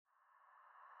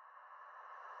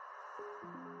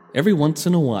Every once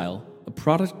in a while, a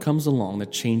product comes along that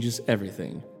changes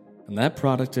everything, and that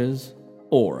product is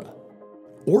Aura.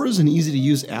 Aura is an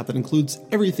easy-to-use app that includes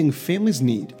everything families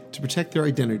need to protect their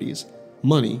identities,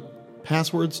 money,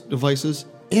 passwords, devices,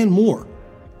 and more.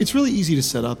 It's really easy to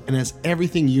set up and has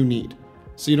everything you need,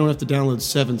 so you don't have to download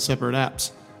 7 separate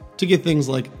apps to get things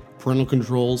like parental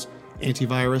controls,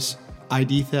 antivirus,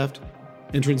 ID theft,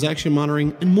 and transaction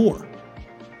monitoring, and more.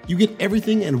 You get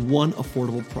everything at one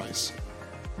affordable price.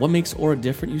 What makes Aura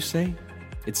different, you say?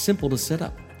 It's simple to set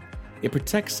up. It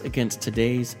protects against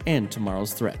today's and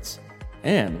tomorrow's threats,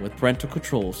 and with parental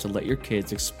controls to let your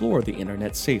kids explore the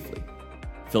internet safely,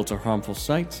 filter harmful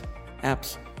sites,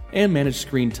 apps, and manage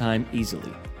screen time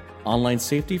easily. Online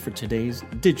safety for today's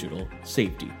digital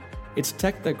safety. It's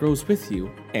tech that grows with you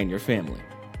and your family.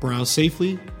 Browse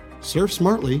safely, surf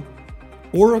smartly.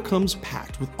 Aura comes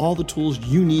packed with all the tools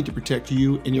you need to protect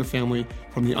you and your family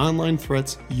from the online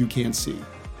threats you can't see.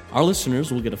 Our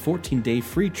listeners will get a 14-day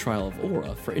free trial of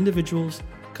Aura for individuals,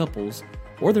 couples,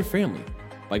 or their family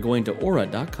by going to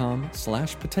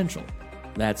aura.com/potential.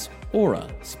 That's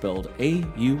Aura, spelled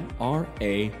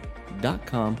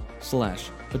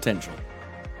AURA.com/potential.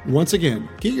 Once again,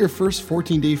 get your first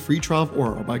 14-day free trial of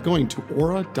Aura by going to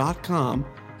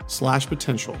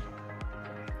aura.com/potential.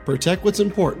 Protect what's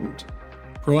important.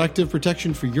 Proactive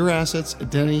protection for your assets,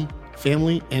 identity,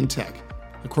 family, and tech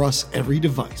across every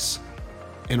device.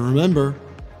 And remember,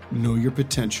 know your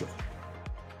potential.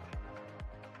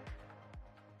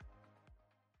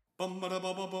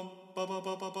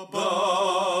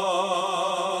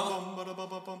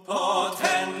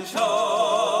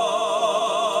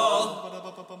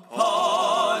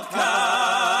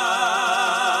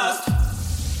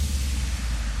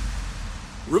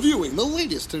 Reviewing the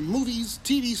latest in movies,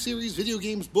 TV series, video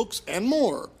games, books, and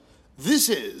more. This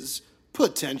is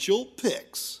Potential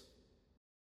Picks.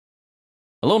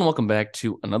 Hello and welcome back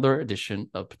to another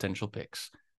edition of Potential Picks.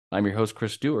 I'm your host,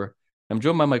 Chris Dewar. I'm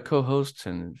joined by my co-host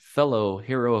and fellow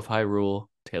hero of Hyrule,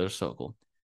 Taylor Sokol.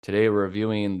 Today we're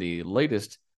reviewing the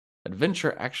latest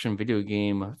adventure action video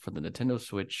game for the Nintendo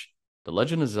Switch, The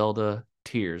Legend of Zelda: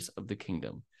 Tears of the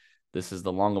Kingdom. This is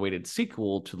the long-awaited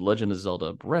sequel to The Legend of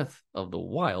Zelda: Breath of the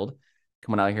Wild,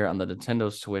 coming out here on the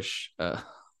Nintendo Switch.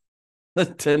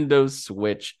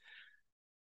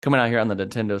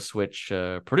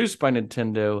 Produced by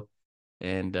Nintendo.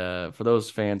 And for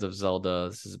those fans of Zelda,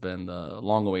 this has been the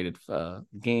long-awaited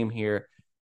game here.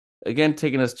 Again,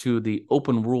 taking us to the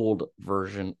open-world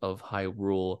version of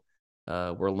Hyrule,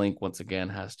 where Link once again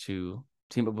has to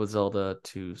team up with Zelda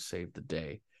to save the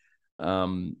day.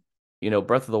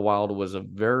 Breath of the Wild was a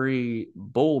very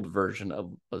bold version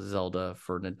of Zelda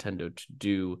for Nintendo to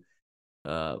do.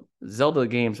 Zelda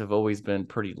games have always been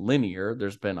pretty linear.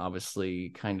 There's been obviously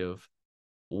kind of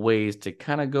ways to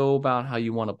kind of go about how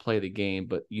you want to play the game,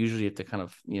 but usually you have to kind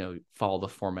of, follow the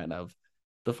format of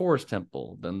the forest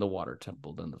temple, then the water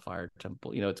temple, then the fire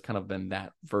temple. It's kind of been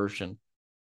that version.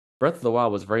 Breath of the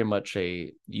Wild was very much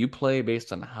you play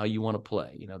based on how you want to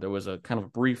play. There was a kind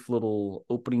of brief little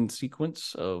opening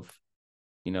sequence of,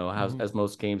 as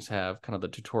most games have, kind of the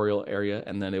tutorial area,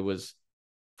 and then it was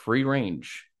free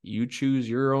range. You choose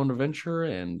your own adventure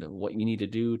and what you need to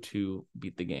do to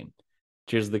beat the game.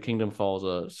 Tears of the Kingdom follows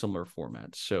a similar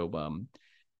format. So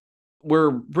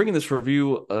we're bringing this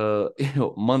review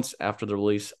months after the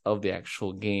release of the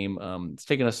actual game. It's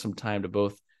taken us some time to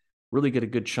both really get a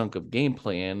good chunk of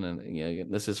gameplay in,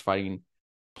 and this is playing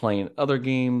other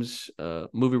games,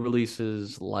 movie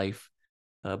releases, life,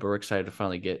 but we're excited to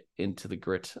finally get into the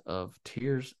grit of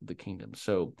Tears of the Kingdom.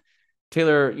 So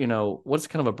Taylor, what's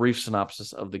kind of a brief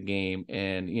synopsis of the game?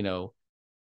 And,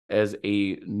 as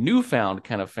a newfound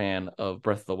kind of fan of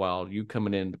Breath of the Wild, you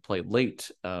coming in to play late,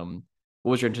 what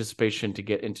was your anticipation to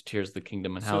get into Tears of the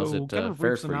Kingdom, and how has it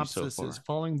fared for you so far? Is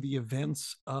following the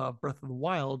events of Breath of the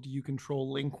Wild, you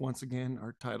control Link once again,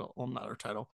 our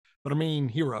main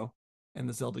hero in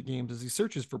the Zelda games, as he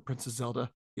searches for Princess Zelda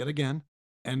yet again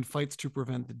and fights to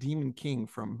prevent the Demon King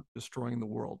from destroying the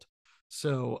world.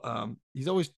 So he's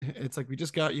always, it's like, we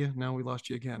just got you, now we lost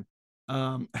you again.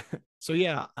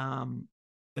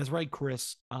 That's right,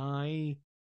 Chris. I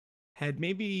had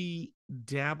maybe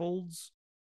dabbled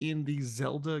in the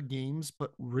Zelda games,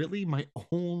 but really my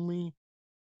only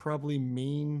probably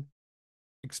main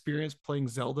experience playing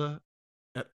Zelda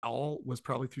at all was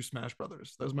probably through Smash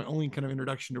Brothers. That was my only kind of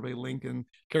introduction to really Link and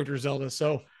character Zelda.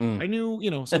 So I knew,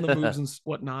 some of the moves and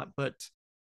whatnot, but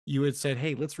you had said,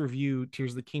 hey, let's review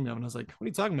Tears of the Kingdom. And I was like, what are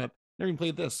you talking about? Never even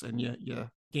played this. And you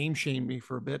game shamed me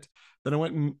for a bit. Then I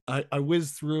went and I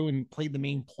whizzed through and played the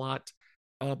main plot,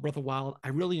 Breath of the Wild. I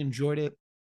really enjoyed it.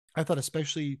 I thought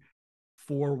especially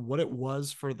for what it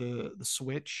was for the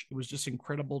Switch. It was just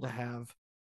incredible to have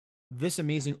this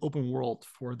amazing open world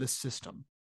for this system.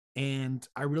 And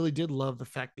I really did love the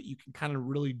fact that you can kind of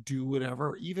really do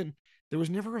whatever. Even there was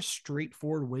never a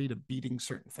straightforward way to beating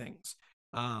certain things.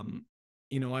 Um,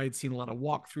 I had seen a lot of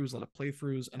walkthroughs, a lot of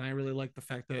playthroughs, and I really liked the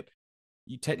fact that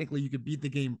you could beat the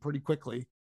game pretty quickly,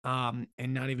 and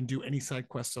not even do any side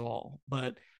quests at all.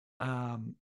 But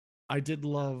um, I did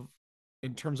love,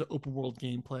 in terms of open world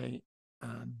gameplay,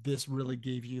 this really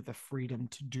gave you the freedom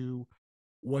to do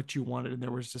what you wanted, and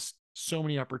there was just so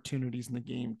many opportunities in the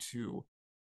game to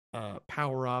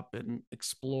power up and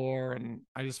explore, and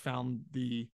I just found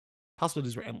the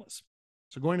possibilities were endless.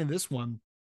 So going to this one,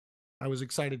 I was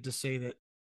excited to say that,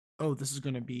 oh, this is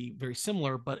going to be very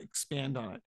similar, but expand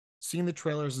on it. Seeing the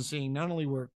trailers and seeing not only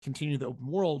we're continuing the open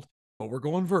world, but we're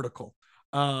going vertical.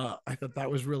 I thought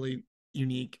that was really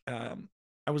unique. I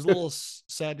was a little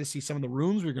sad to see some of the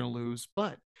rooms we are going to lose,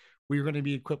 but we are going to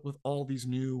be equipped with all these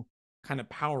new kind of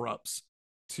power ups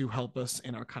to help us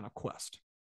in our kind of quest.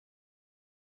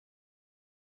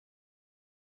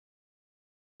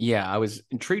 Yeah, I was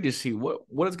intrigued to see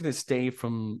what is going to stay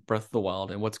from Breath of the Wild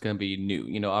and what's going to be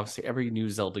new. Obviously every new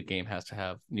Zelda game has to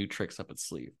have new tricks up its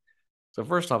sleeve. So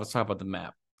first off, let's talk about the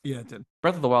map. Yeah, it did.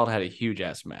 Breath of the Wild had a huge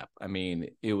ass map. I mean,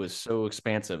 it was so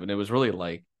expansive, and it was really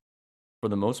like, for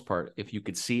the most part, if you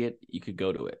could see it, you could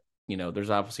go to it.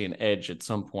 There's obviously an edge at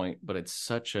some point, but it's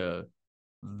such a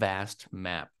vast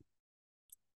map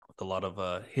with a lot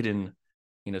of hidden,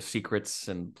 secrets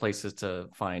and places to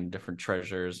find different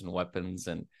treasures and weapons.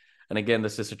 And again,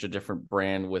 this is such a different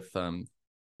brand with kind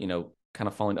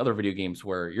of following other video games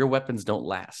where your weapons don't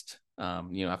last.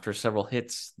 After several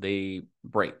hits, they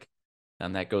break.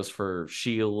 And that goes for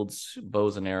shields,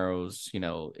 bows and arrows.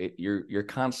 You're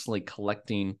constantly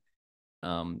collecting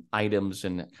items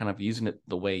and kind of using it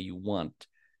the way you want.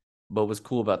 But what's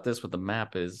cool about this with the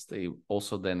map is they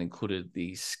also then included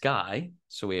the sky.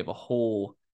 So we have a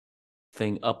whole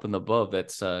thing up and above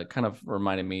that's kind of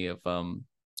reminded me of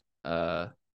uh,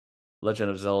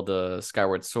 Legend of Zelda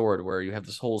Skyward Sword, where you have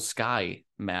this whole sky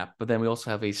map, but then we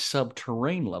also have a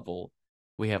subterranean level.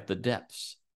 We have the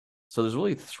depths. So there's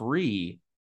really three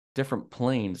different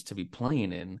planes to be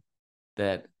playing in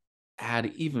that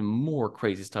add even more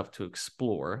crazy stuff to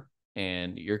explore.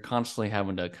 And you're constantly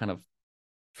having to kind of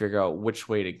figure out which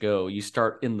way to go. You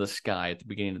start in the sky at the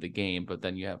beginning of the game, but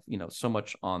then you have, so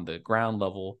much on the ground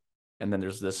level. And then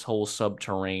there's this whole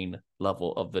subterranean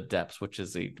level of the depths, which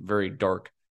is a very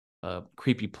dark,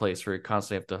 creepy place where you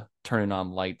constantly have to turn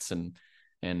on lights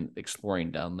and exploring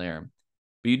down there.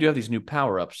 But you do have these new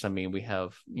power ups. I mean, we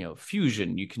have,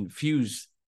 fusion. You can fuse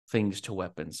things to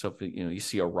weapons. So if you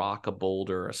see a rock, a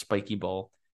boulder, a spiky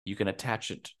ball, you can attach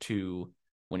it to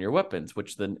one of your weapons,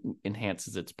 which then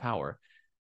enhances its power.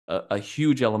 A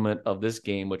huge element of this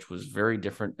game, which was very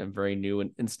different and very new,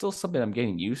 and still something I'm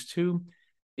getting used to,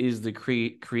 is the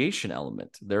creation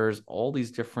element. There's all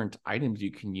these different items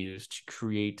you can use to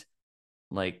create,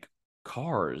 like,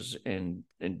 cars and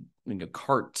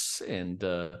carts and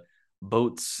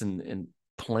boats and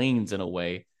planes in a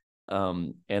way,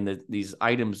 and these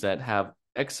items that have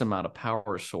X amount of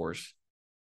power source,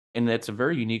 and it's a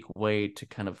very unique way to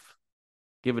kind of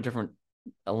give a different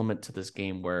element to this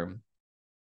game where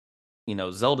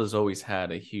Zelda's always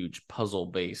had a huge puzzle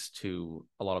base to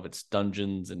a lot of its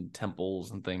dungeons and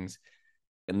temples and things.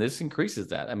 And this increases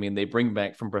that. I mean, they bring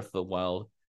back from Breath of the Wild,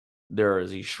 there are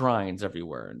these shrines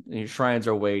everywhere. And these shrines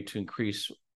are a way to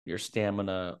increase your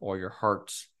stamina or your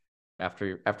hearts.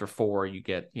 After four, you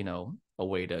get, a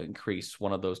way to increase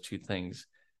one of those two things.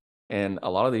 And a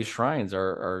lot of these shrines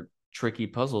are tricky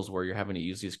puzzles where you're having to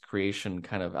use this creation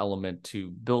kind of element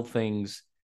to build things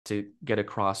to get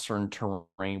across certain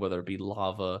terrain, whether it be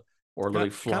lava or literally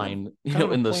flying, Kind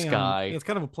of a in the play on, sky. it's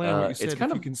kind of a play on what you It's said.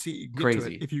 kind If you of can see it, you can get to it.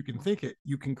 crazy. If you can think it,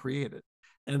 you can create it.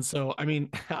 And so, I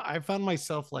mean, I found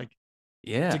myself like,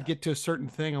 to Yeah. get to a certain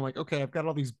thing, I'm like, okay, I've got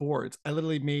all these boards. I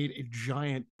literally made a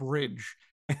giant bridge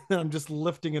and I'm just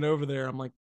lifting it over there. I'm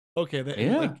like, okay, that,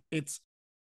 and Yeah. like, it's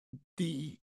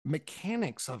the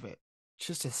mechanics of it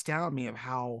just astound me of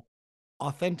how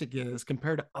authentic it is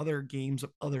compared to other games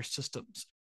of other systems.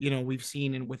 We've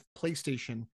seen in with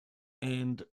PlayStation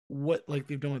and what like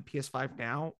they've done with PS5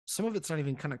 now. Some of it's not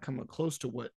even kind of coming close to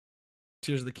what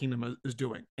Tears of the Kingdom is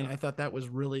doing, and I thought that was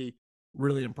really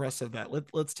really impressive. That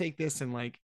let's take this and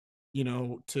like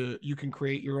to you can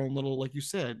create your own little, like you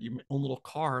said, your own little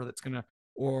car that's gonna,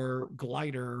 or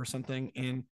glider or something,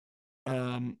 and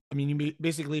I mean, you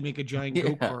basically make a giant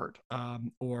go Yeah. kart,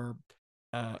 or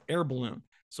air balloon.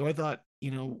 So I thought,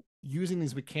 using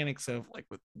these mechanics of like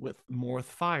with more with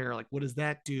fire, like what does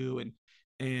that do,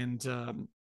 And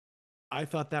I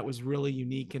thought that was really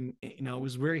unique, and it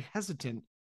was very hesitant,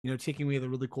 taking away the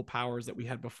really cool powers that we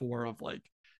had before of like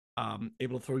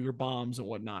able to throw your bombs and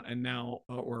whatnot, and now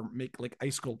or make like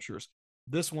ice sculptures.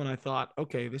 This one I thought,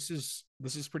 okay, this is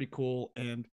pretty cool,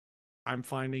 and I'm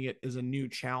finding it as a new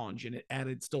challenge, and it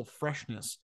added still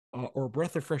freshness or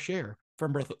breath of fresh air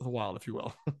from Breath of the Wild, if you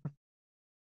will.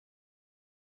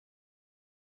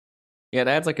 Yeah, it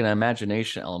adds like an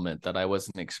imagination element that I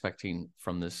wasn't expecting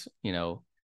from this.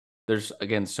 There's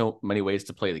again so many ways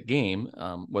to play the game.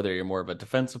 Whether you're more of a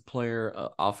defensive player,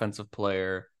 offensive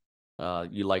player,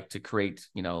 you like to create,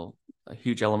 a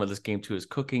huge element of this game too is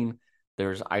cooking.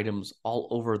 There's items all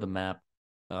over the map.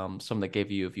 Some that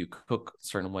give you, if you cook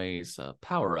certain ways,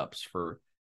 power ups for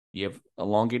you have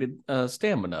elongated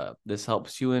stamina. This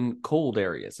helps you in cold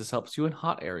areas. This helps you in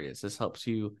hot areas. This helps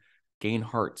you gain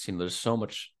hearts. There's so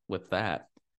much with that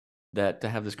to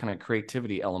have this kind of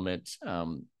creativity element.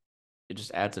 It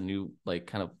just adds a new like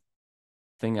kind of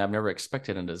thing I've never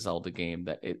expected in a Zelda game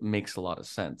that it makes a lot of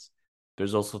sense.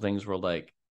 There's also things where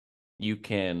like you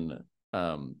can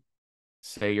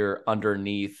say you're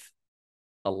underneath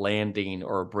a landing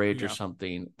or a bridge or Yeah.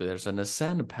 something. There's an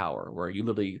ascend power where you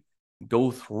literally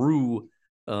go through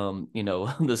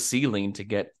the ceiling to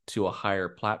get to a higher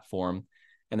platform.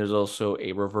 And there's also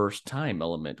a reverse time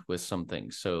element with some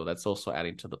things. So that's also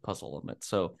adding to the puzzle element.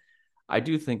 So I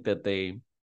do think that they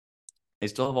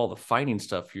still have all the fighting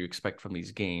stuff you expect from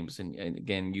these games. And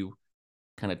again, you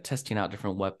kind of testing out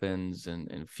different weapons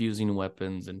and fusing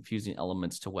weapons and fusing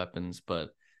elements to weapons, but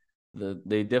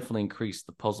they definitely increased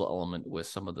the puzzle element with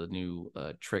some of the new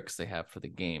tricks they have for the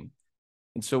game.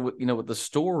 And so, with the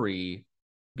story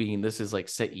being this is like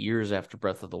set years after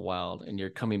Breath of the Wild, and you're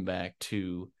coming back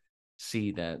to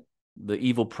see that the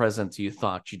evil presence you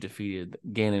thought you defeated,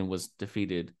 Ganon was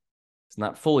defeated, it's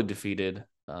not fully defeated.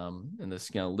 And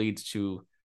this, leads to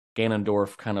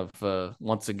Ganondorf kind of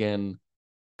once again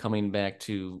coming back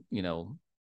to,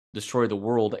 destroy the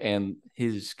world, and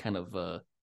his kind of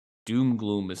doom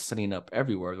gloom is setting up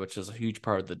everywhere, which is a huge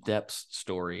part of the depths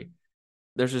story.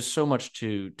 There's just so much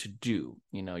to do.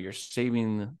 You're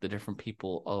saving the different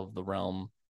people of the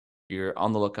realm. You're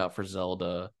on the lookout for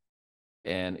Zelda,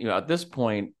 and at this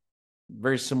point,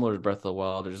 very similar to Breath of the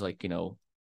Wild. There's like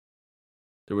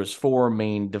there was four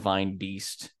main divine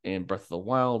beasts in Breath of the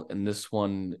Wild, and this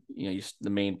one, the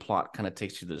main plot kind of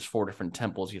takes you to there's four different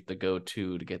temples you have to go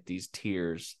to get these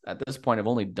tiers. At this point, I've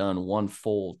only done one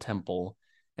full temple,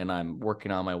 and I'm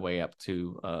working on my way up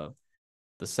to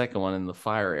the second one in the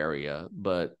fire area.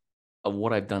 But of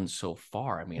what I've done so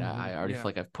far, I mean, I already Yeah. feel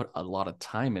like I've put a lot of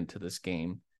time into this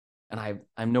game, and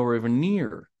I'm nowhere even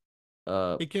near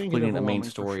It can get completing a main overwhelming for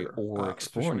story sure, or especially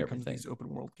exploring when it comes to everything. these open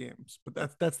world games.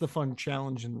 But that's the fun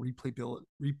challenge and replayability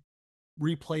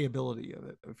of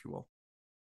it, if you will.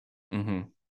 Mm-hmm.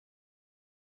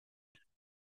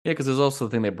 Yeah, because there's also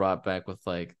the thing they brought back with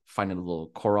like finding the little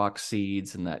Korok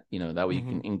seeds, and that way you Mm-hmm.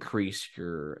 can increase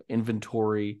your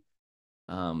inventory.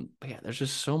 But yeah, there's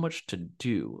just so much to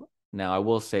do. Now, I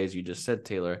will say, as you just said,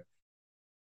 Taylor,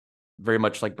 very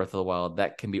much like Breath of the Wild,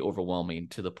 that can be overwhelming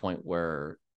to the point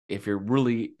where if you're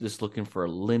really just looking for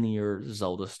a linear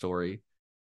Zelda story,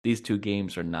 these two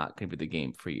games are not going to be the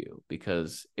game for you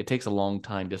because it takes a long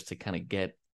time just to kind of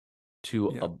get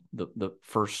to Yeah. the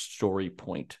first story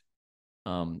point.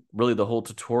 Really, the whole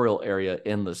tutorial area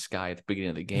in the sky at the beginning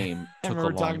of the game I took a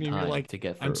remember talking long to you, and you're time like, to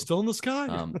get I'm through. still in the sky.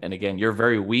 And again, you're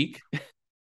very weak.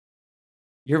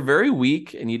 You're very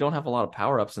weak, and you don't have a lot of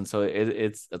power ups, and so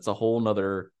it's a whole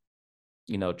nother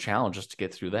challenge just to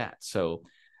get through that. So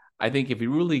I think if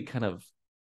you really kind of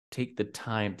take the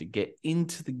time to get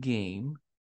into the game,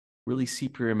 really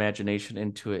seep your imagination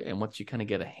into it, and once you kind of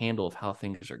get a handle of how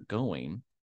things are going,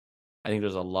 I think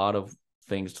there's a lot of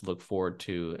things to look forward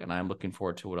to, and I'm looking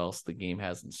forward to what else the game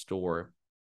has in store.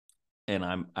 And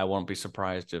I won't be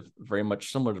surprised if, very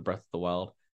much similar to Breath of the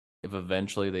Wild, if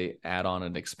eventually they add on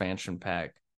an expansion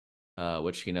pack,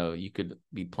 which you could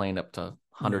be playing up to Yeah.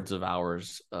 hundreds of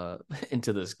hours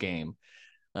into this game.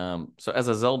 So as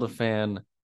a Zelda fan,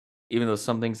 even though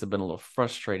some things have been a little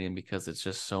frustrating because it's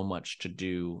just so much to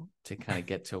do to kind of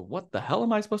get to what the hell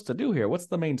am I supposed to do here? What's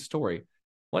the main story?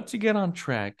 Once you get on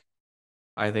track,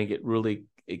 I think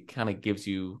it kind of gives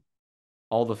you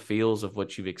all the feels of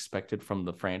what you've expected from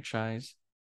the franchise,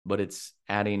 but it's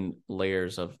adding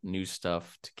layers of new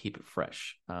stuff to keep it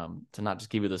fresh, to not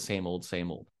just give you the same old, same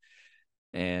old.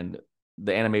 And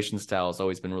the animation style has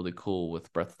always been really cool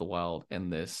with Breath of the Wild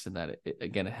and this, and that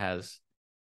again, it has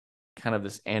kind of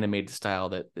this animated style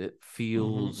that it Mm-hmm.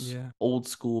 feels Yeah. old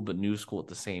school but new school at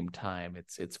the same time.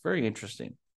 It's very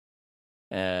interesting.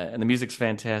 And the music's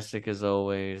fantastic as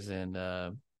always, and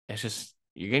it's just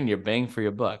you're getting your bang for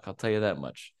your buck. I'll tell you that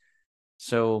much.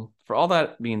 So, for all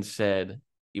that being said,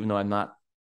 even though I'm not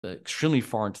extremely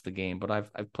far into the game, but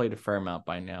I've played a fair amount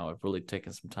by now. I've really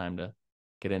taken some time to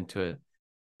get into it.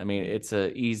 I mean, it's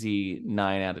a easy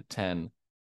 9 out of 10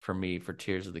 for me for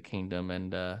Tears of the Kingdom,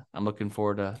 and I'm looking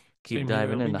forward to keep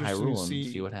diving into Hyrule and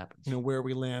see what happens. Where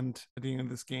we land at the end of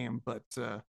this game, but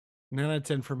 9 out of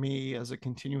 10 for me as a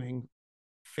continuing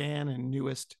fan and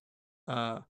newest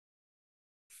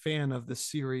fan of the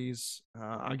series.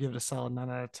 I'll give it a solid 9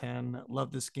 out of 10.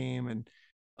 Love this game, and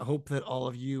I hope that all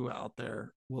of you out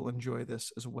there will enjoy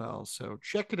this as well. So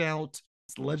check it out.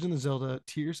 It's Legend of Zelda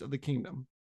Tears of the Kingdom,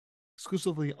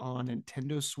 exclusively on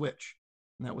Nintendo Switch.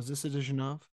 And that was this edition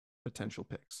of Potential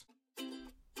Picks.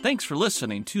 Thanks for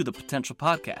listening to the Potential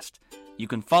Podcast. You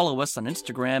can follow us on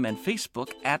Instagram and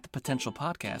Facebook at the Potential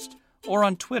Podcast, or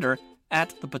on Twitter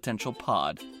at the Potential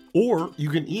Pod. Or you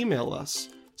can email us.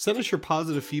 Send us your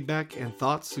positive feedback and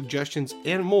thoughts, suggestions,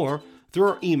 and more through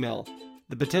our email,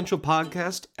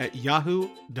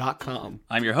 thepotentialpodcast@yahoo.com.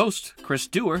 I'm your host, Chris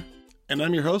Dewar. And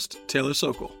I'm your host, Taylor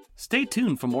Sokol. Stay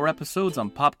tuned for more episodes on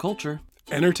pop culture,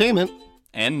 entertainment,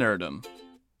 and nerdom.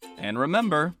 And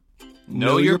remember,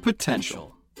 know your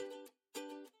potential.